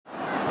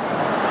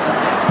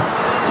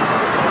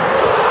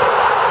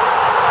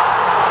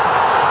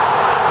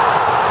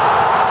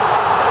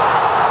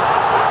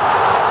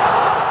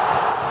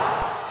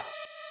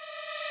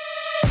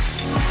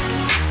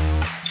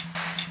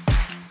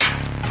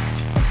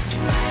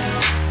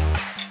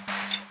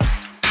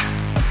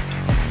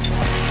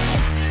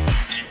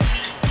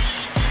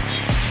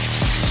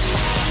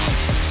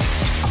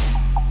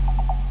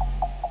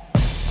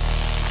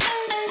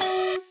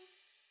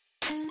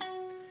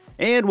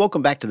And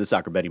welcome back to the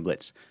Soccer Betting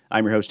Blitz.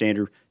 I'm your host,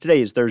 Andrew.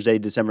 Today is Thursday,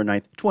 December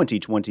 9th,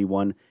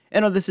 2021.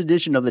 And on this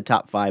edition of the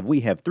Top 5, we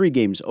have 3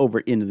 games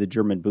over into the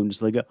German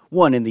Bundesliga,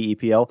 1 in the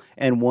EPL,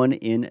 and 1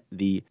 in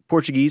the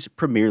Portuguese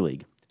Premier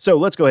League. So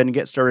let's go ahead and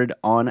get started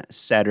on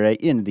Saturday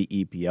in the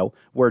EPL,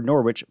 where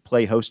Norwich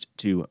play host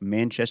to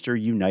Manchester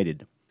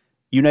United.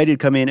 United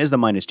come in as the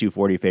minus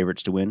 240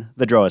 favorites to win.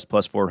 The draw is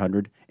plus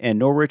 400, and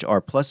Norwich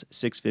are plus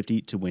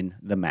 650 to win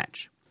the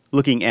match.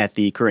 Looking at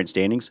the current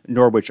standings,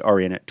 Norwich are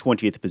in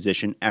 20th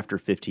position after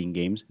 15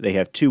 games. They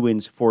have 2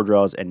 wins, 4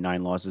 draws, and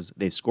 9 losses.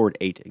 They've scored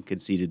 8 and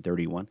conceded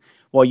 31.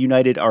 While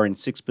United are in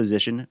 6th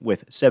position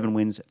with 7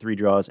 wins, 3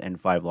 draws, and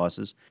 5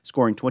 losses,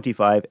 scoring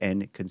 25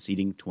 and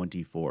conceding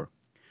 24.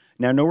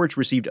 Now, Norwich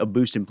received a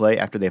boost in play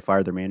after they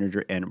fired their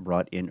manager and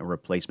brought in a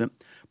replacement,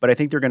 but I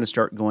think they're going to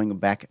start going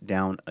back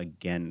down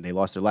again. They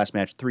lost their last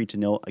match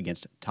 3-0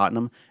 against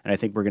Tottenham, and I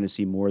think we're going to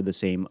see more of the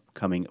same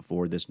coming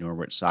for this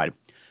Norwich side.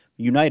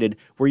 United,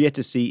 we're yet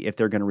to see if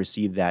they're going to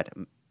receive that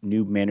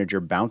new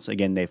manager bounce.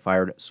 Again, they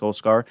fired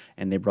Solskjaer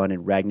and they brought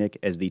in Rangnick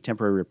as the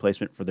temporary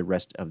replacement for the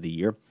rest of the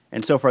year.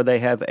 And so far, they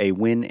have a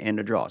win and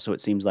a draw. So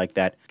it seems like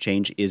that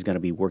change is going to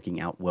be working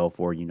out well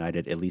for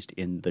United, at least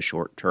in the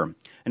short term.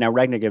 And now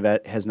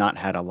Rangnick has not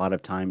had a lot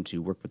of time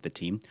to work with the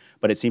team,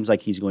 but it seems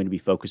like he's going to be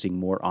focusing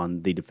more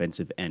on the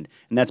defensive end.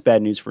 And that's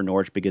bad news for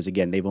Norwich because,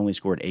 again, they've only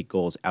scored 8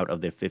 goals out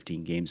of the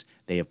 15 games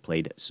they have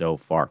played so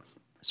far.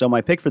 So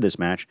my pick for this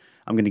match,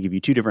 I'm going to give you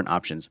 2 different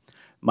options.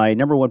 My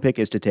number 1 pick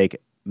is to take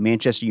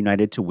Manchester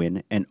United to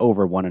win and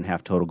over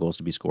 1.5 total goals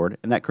to be scored,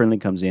 and that currently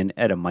comes in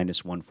at a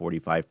minus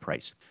 145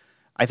 price.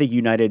 I think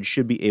United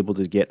should be able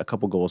to get a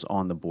couple goals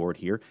on the board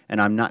here,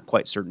 and I'm not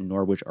quite certain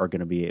Norwich are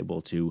going to be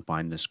able to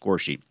find the score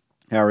sheet.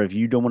 However, if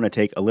you don't want to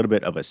take a little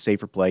bit of a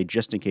safer play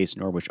just in case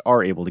Norwich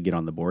are able to get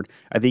on the board,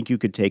 I think you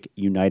could take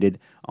United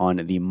on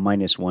the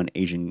minus 1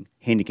 Asian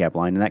handicap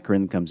line, and that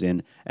currently comes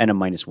in at a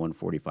minus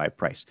 145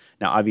 price.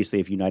 Now,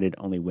 obviously, if United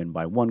only win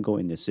by 1 goal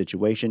in this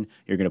situation,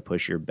 you're going to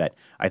push your bet.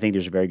 I think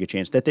there's a very good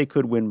chance that they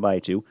could win by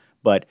 2,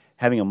 but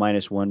having a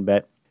minus 1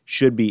 bet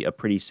should be a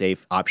pretty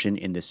safe option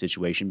in this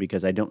situation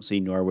because I don't see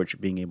Norwich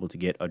being able to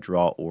get a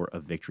draw or a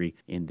victory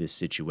in this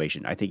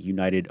situation. I think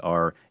United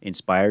are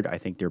inspired. I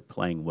think they're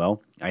playing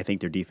well. I think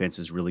their defense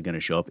is really going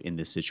to show up in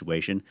this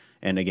situation.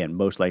 And again,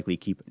 most likely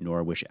keep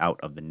Norwich out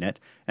of the net.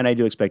 And I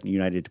do expect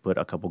United to put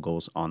a couple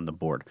goals on the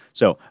board.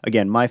 So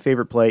again, my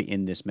favorite play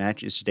in this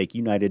match is to take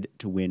United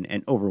to win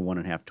and over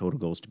 1.5 total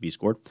goals to be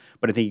scored.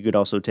 But I think you could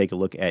also take a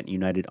look at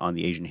United on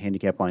the Asian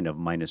handicap line of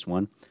minus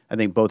 1. I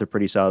think both are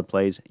pretty solid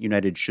plays.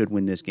 United should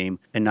win this game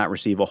and not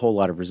receive a whole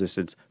lot of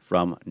resistance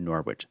from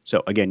Norwich.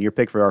 So again, your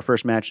pick for our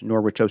first match,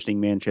 Norwich hosting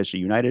Manchester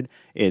United,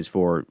 is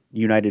for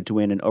United to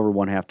win and over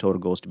 1.5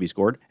 total goals to be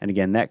scored. And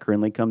again, that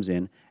currently comes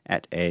in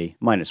at a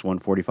minus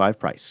 145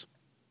 price.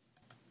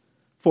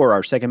 For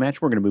our second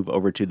match, we're going to move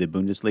over to the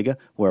Bundesliga,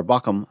 where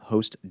Bochum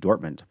host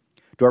Dortmund.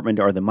 Dortmund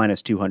are the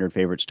minus 200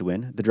 favorites to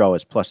win. The draw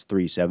is plus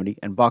 370,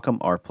 and Bochum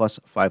are plus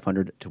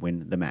 500 to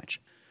win the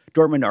match.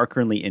 Dortmund are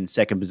currently in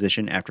second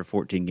position after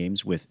 14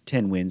 games with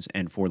 10 wins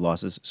and 4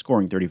 losses,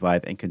 scoring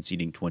 35 and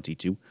conceding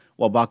 22.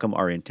 While Bochum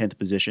are in 10th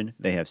position,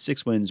 they have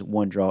 6 wins,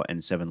 1 draw,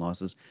 and 7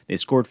 losses. They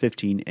scored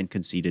 15 and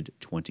conceded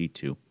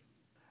 22.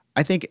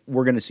 I think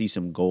we're going to see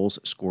some goals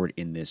scored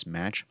in this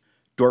match.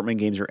 Dortmund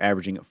games are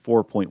averaging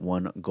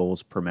 4.1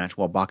 goals per match,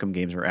 while Bochum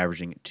games are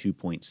averaging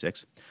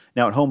 2.6.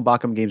 Now, at home,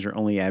 Bochum games are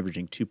only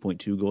averaging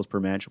 2.2 goals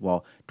per match,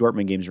 while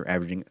Dortmund games are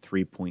averaging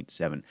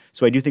 3.7.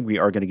 So I do think we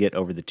are going to get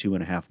over the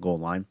 2.5 goal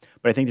line,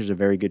 but I think there's a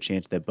very good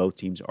chance that both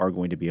teams are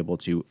going to be able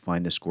to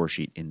find the score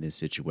sheet in this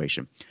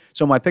situation.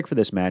 So my pick for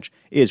this match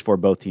is for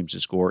both teams to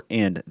score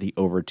and the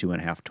over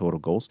 2.5 total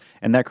goals,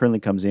 and that currently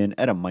comes in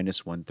at a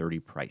minus 130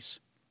 price.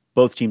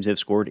 Both teams have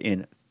scored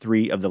in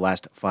 3 of the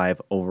last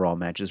 5 overall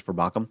matches for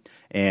Bochum,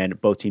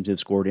 and both teams have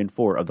scored in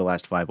 4 of the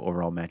last 5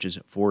 overall matches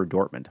for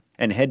Dortmund.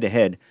 And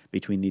head-to-head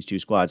between these two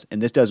squads,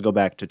 and this does go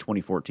back to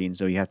 2014,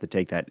 so you have to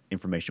take that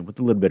information with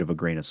a little bit of a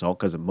grain of salt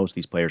because most of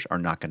these players are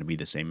not going to be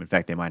the same. In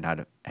fact, they might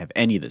not have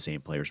any of the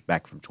same players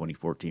back from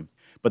 2014.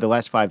 But the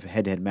last 5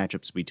 head-to-head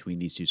matchups between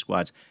these two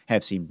squads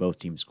have seen both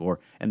teams score,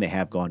 and they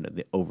have gone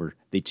over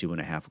the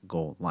 2.5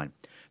 goal line.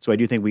 So I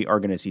do think we are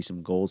going to see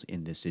some goals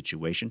in this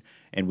situation,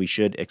 and we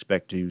should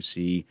expect to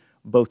see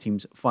both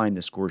teams find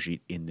the score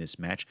sheet in this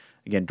match.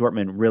 Again,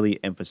 Dortmund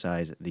really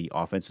emphasize the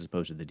offense as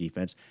opposed to the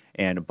defense,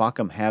 and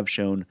Bochum have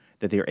shown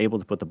that they are able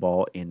to put the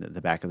ball in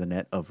the back of the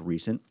net of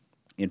recent.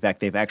 In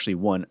fact, they've actually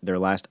won their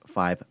last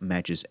 5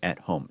 matches at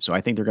home. So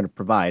I think they're going to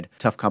provide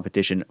tough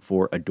competition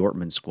for a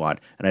Dortmund squad,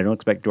 and I don't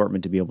expect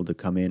Dortmund to be able to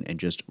come in and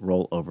just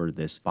roll over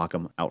this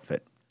Bochum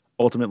outfit.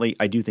 Ultimately,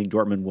 I do think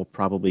Dortmund will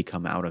probably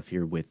come out of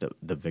here with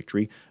the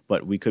victory,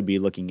 but we could be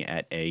looking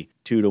at a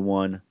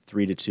 2-1,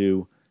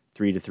 3-2,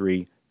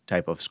 3-3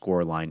 type of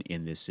score line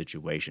in this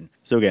situation.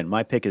 So again,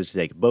 my pick is to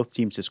take both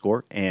teams to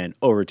score and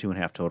over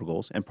 2.5 total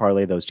goals and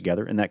parlay those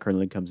together, and that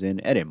currently comes in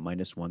at a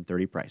minus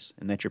 130 price.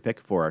 And that's your pick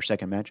for our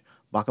second match,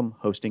 Bochum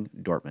hosting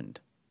Dortmund.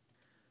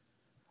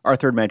 Our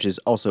third match is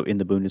also in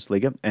the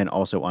Bundesliga and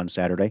also on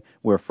Saturday,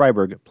 where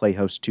Freiburg play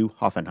host to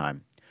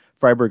Hoffenheim.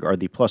 Freiburg are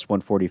the plus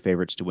 140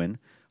 favorites to win.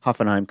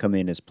 Hoffenheim come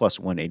in as plus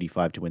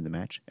 185 to win the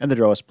match, and the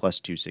draw is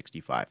plus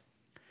 265.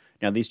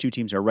 Now, these two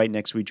teams are right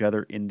next to each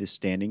other in the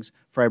standings.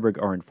 Freiburg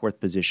are in fourth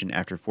position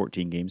after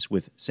 14 games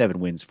with 7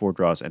 wins, 4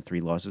 draws, and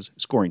 3 losses,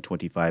 scoring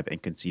 25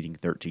 and conceding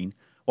 13,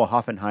 while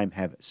Hoffenheim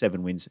have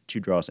 7 wins, 2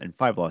 draws, and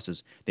 5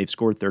 losses. They've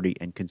scored 30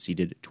 and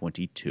conceded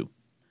 22.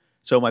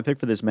 So my pick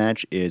for this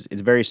match is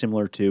it's very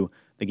similar to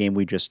the game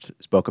we just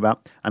spoke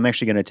about. I'm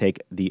actually going to take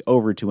the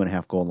over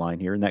 2.5 goal line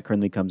here, and that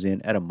currently comes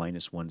in at a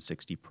minus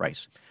 160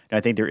 price. And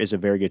I think there is a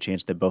very good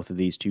chance that both of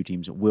these two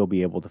teams will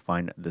be able to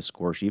find the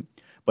score sheet.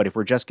 But if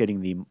we're just getting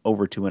the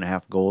over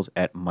 2.5 goals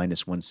at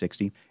minus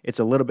 160, it's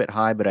a little bit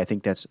high, but I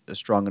think that's a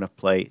strong enough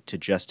play to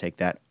just take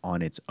that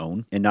on its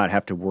own and not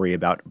have to worry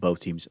about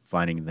both teams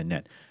finding the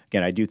net.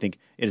 Again, I do think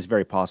it is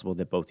very possible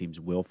that both teams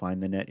will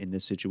find the net in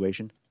this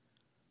situation.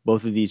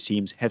 Both of these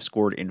teams have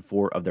scored in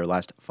 4 of their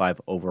last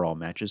 5 overall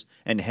matches,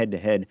 and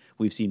head-to-head,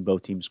 we've seen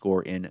both teams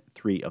score in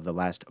 3 of the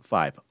last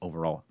 5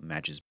 overall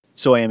matches.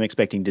 So I am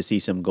expecting to see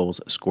some goals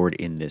scored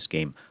in this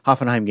game.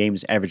 Hoffenheim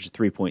games average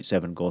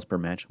 3.7 goals per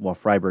match, while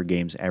Freiburg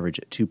games average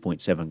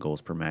 2.7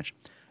 goals per match.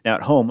 Now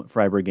at home,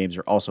 Freiburg games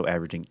are also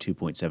averaging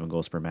 2.7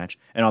 goals per match,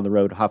 and on the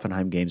road,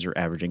 Hoffenheim games are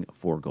averaging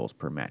 4 goals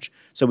per match.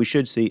 So we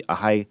should see a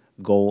high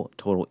goal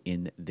total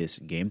in this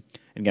game.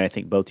 And again, I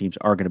think both teams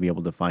are going to be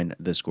able to find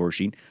the score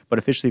sheet. But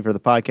officially for the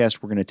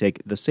podcast, we're going to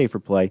take the safer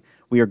play.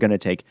 We are going to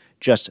take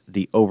just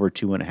the over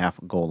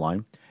 2.5 goal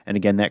line. And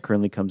again, that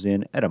currently comes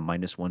in at a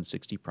minus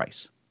 160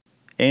 price.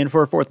 And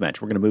for our fourth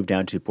match, we're going to move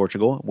down to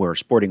Portugal, where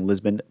Sporting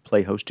Lisbon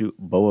play host to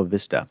Boa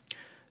Vista.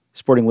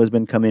 Sporting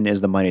Lisbon come in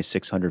as the minus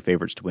 600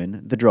 favorites to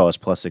win. The draw is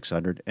plus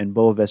 600, and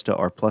Boa Vista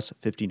are plus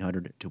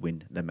 1,500 to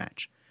win the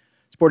match.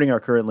 Sporting are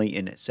currently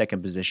in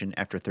second position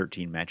after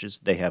 13 matches.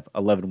 They have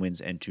 11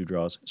 wins and 2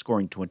 draws,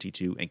 scoring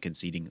 22 and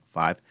conceding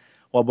 5.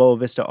 While Boa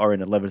Vista are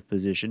in 11th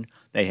position,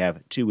 they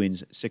have 2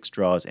 wins, 6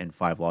 draws, and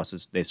 5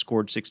 losses. They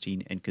scored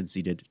 16 and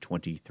conceded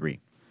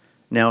 23.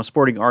 Now,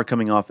 Sporting are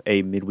coming off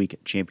a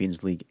midweek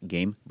Champions League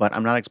game, but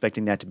I'm not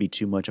expecting that to be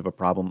too much of a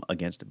problem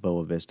against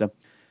Boa Vista.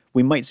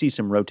 We might see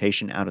some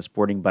rotation out of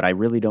Sporting, but I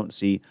really don't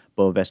see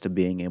Boa Vista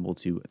being able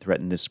to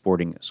threaten this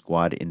Sporting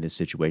squad in this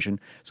situation.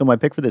 So my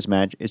pick for this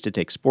match is to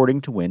take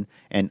Sporting to win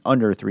and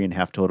under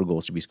 3.5 total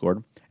goals to be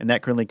scored, and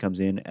that currently comes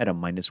in at a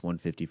minus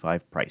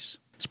 155 price.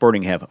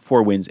 Sporting have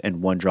 4 wins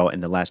and 1 draw in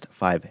the last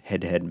 5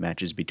 head-to-head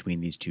matches between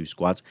these two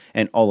squads,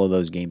 and all of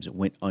those games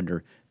went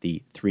under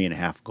the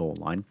 3.5 goal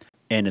line.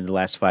 And in the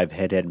last 5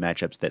 head-to-head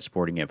matchups that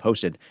Sporting have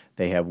hosted,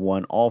 they have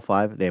won all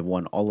 5. They have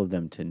won all of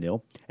them to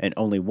 0, and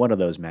only one of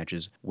those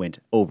matches went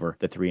over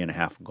the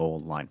 3.5 goal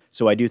line.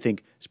 So I do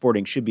think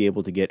Sporting should be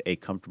able to get a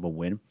comfortable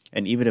win.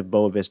 And even if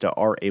Boa Vista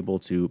are able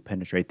to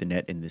penetrate the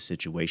net in this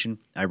situation,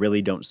 I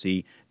really don't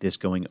see this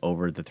going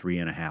over the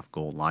 3.5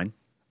 goal line.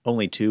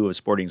 Only 2 of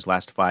Sporting's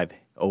last 5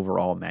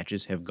 overall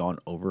matches have gone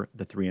over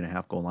the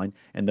 3.5 goal line,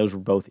 and those were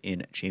both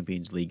in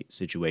Champions League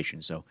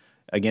situations. So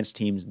against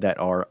teams that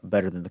are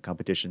better than the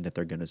competition that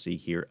they're going to see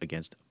here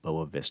against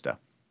Boa Vista.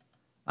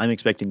 I'm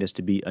expecting this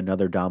to be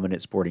another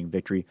dominant Sporting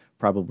victory,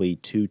 probably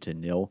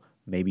 2-0,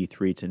 maybe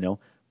 3-0,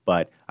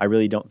 but I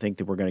really don't think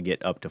that we're going to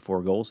get up to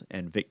 4 goals,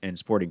 and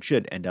Sporting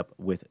should end up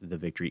with the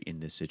victory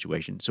in this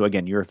situation. So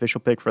again, your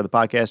official pick for the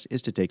podcast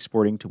is to take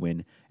Sporting to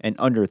win and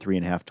under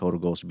 3.5 total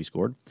goals to be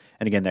scored,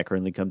 and again, that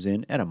currently comes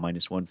in at a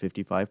minus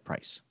 155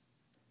 price.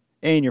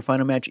 And your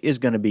final match is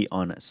going to be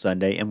on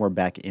Sunday, and we're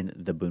back in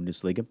the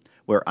Bundesliga,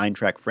 where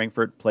Eintracht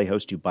Frankfurt play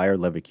host to Bayer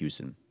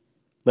Leverkusen.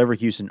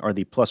 Leverkusen are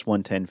the plus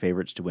 110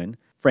 favorites to win.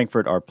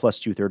 Frankfurt are plus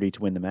 230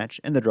 to win the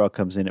match, and the draw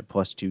comes in at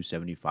plus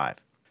 275.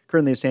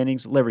 Currently in the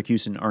standings,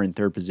 Leverkusen are in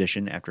third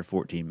position after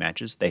 14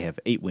 matches. They have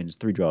 8 wins,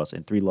 3 draws,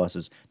 and 3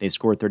 losses. They've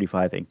scored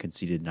 35 and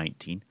conceded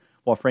 19.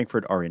 While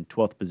Frankfurt are in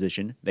 12th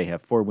position, they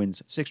have 4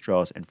 wins, 6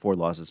 draws, and 4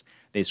 losses.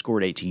 They've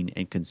scored 18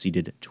 and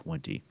conceded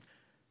 20.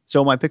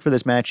 So my pick for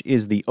this match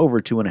is the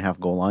over 2.5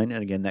 goal line,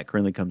 and again, that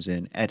currently comes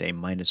in at a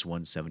minus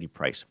 170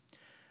 price.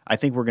 I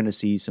think we're going to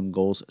see some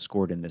goals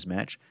scored in this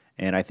match,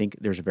 and I think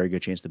there's a very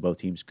good chance that both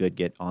teams could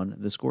get on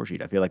the score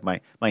sheet. I feel like my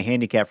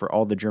handicap for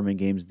all the German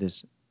games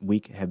this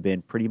week have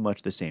been pretty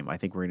much the same. I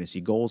think we're going to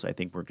see goals. I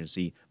think we're going to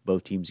see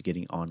both teams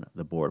getting on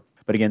the board.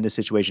 But again, this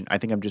situation, I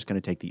think I'm just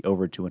going to take the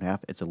over 2.5.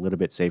 It's a little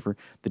bit safer.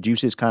 The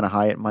juice is kind of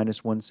high at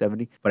minus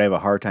 170, but I have a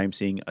hard time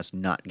seeing us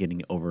not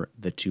getting over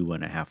the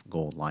 2.5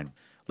 goal line.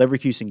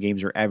 Leverkusen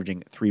games are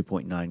averaging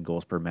 3.9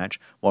 goals per match,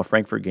 while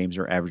Frankfurt games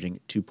are averaging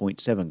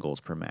 2.7 goals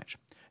per match.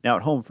 Now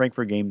at home,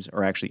 Frankfurt games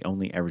are actually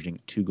only averaging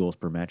 2 goals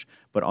per match,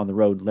 but on the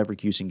road,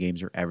 Leverkusen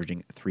games are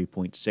averaging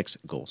 3.6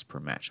 goals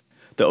per match.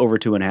 The over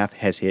 2.5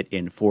 has hit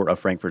in 4 of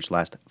Frankfurt's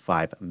last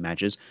 5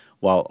 matches,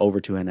 while over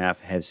 2.5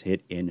 has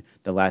hit in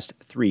the last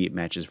 3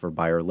 matches for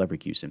Bayer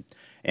Leverkusen.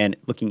 And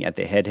looking at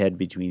the head-to-head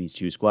between these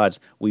two squads,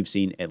 we've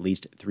seen at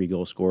least 3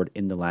 goals scored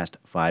in the last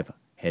 5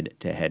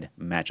 head-to-head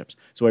matchups.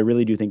 So I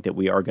really do think that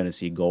we are going to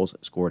see goals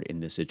scored in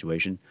this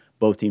situation.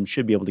 Both teams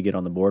should be able to get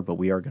on the board, but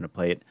we are going to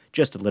play it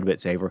just a little bit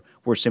safer.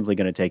 We're simply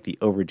going to take the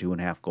over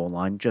 2.5 goal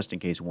line just in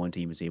case one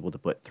team is able to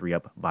put 3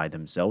 up by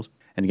themselves.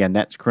 And again,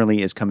 that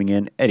currently is coming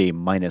in at a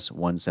minus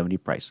 170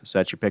 price. So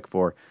that's your pick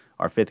for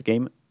our 5th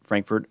game,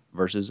 Frankfurt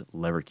versus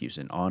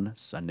Leverkusen on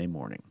Sunday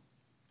morning.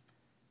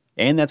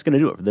 And that's going to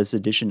do it for this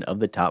edition of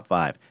the Top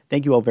 5.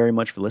 Thank you all very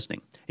much for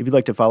listening. If you'd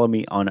like to follow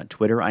me on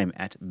Twitter, I'm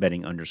at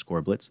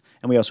betting_blitz.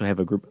 And we also have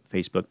a group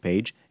Facebook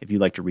page if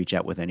you'd like to reach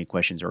out with any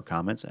questions or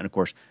comments. And of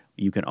course,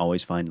 you can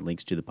always find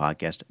links to the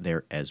podcast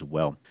there as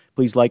well.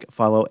 Please like,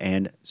 follow,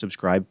 and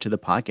subscribe to the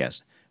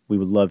podcast. We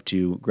would love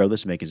to grow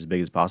this and make it as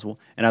big as possible.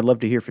 And I'd love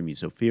to hear from you.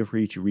 So feel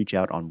free to reach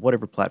out on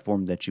whatever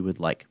platform that you would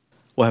like.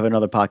 We'll have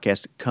another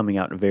podcast coming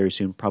out very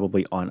soon,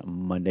 probably on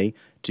Monday,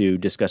 to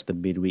discuss the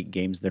midweek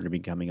games that are going to be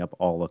coming up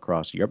all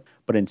across Europe.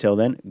 But until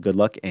then, good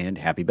luck and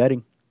happy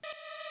betting.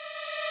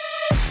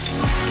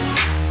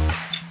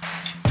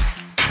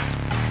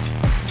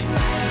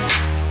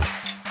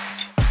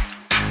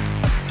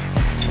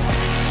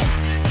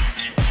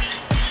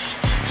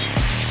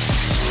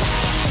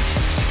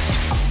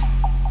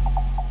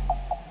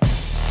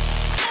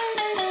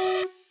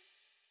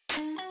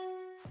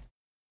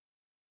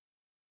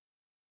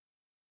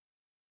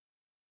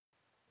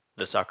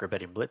 The Soccer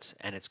Betting Blitz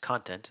and its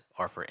content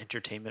are for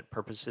entertainment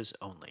purposes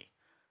only.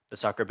 The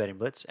Soccer Betting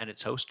Blitz and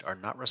its host are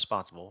not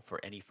responsible for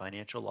any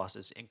financial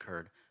losses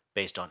incurred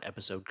based on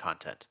episode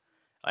content.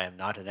 I am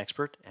not an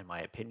expert and my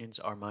opinions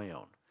are my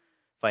own.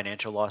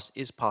 Financial loss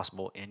is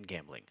possible in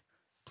gambling.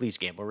 Please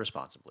gamble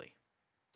responsibly.